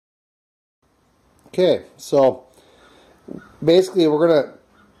Okay, so basically we're going to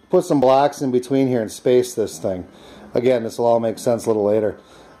put some blocks in between here and space this thing. Again, this will all make sense a little later.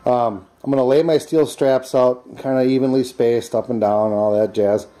 I'm going to lay my steel straps out kind of evenly spaced up and down and all that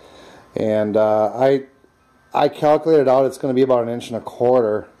jazz. And I calculated out it's going to be about 1.25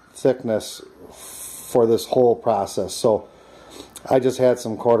 inches thickness for this whole process. So I just had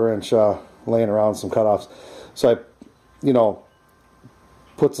some 1/4 inch laying around, some cutoffs. So I,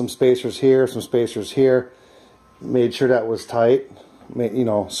 put some spacers here, some spacers here, made sure that was tight,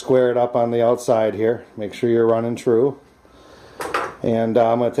 square it up on the outside here, make sure you're running true. And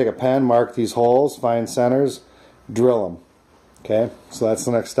I'm going to take a pen, mark these holes, find centers, drill them. Okay, so that's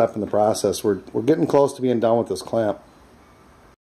the next step in the process. We're getting close to being done with this clamp.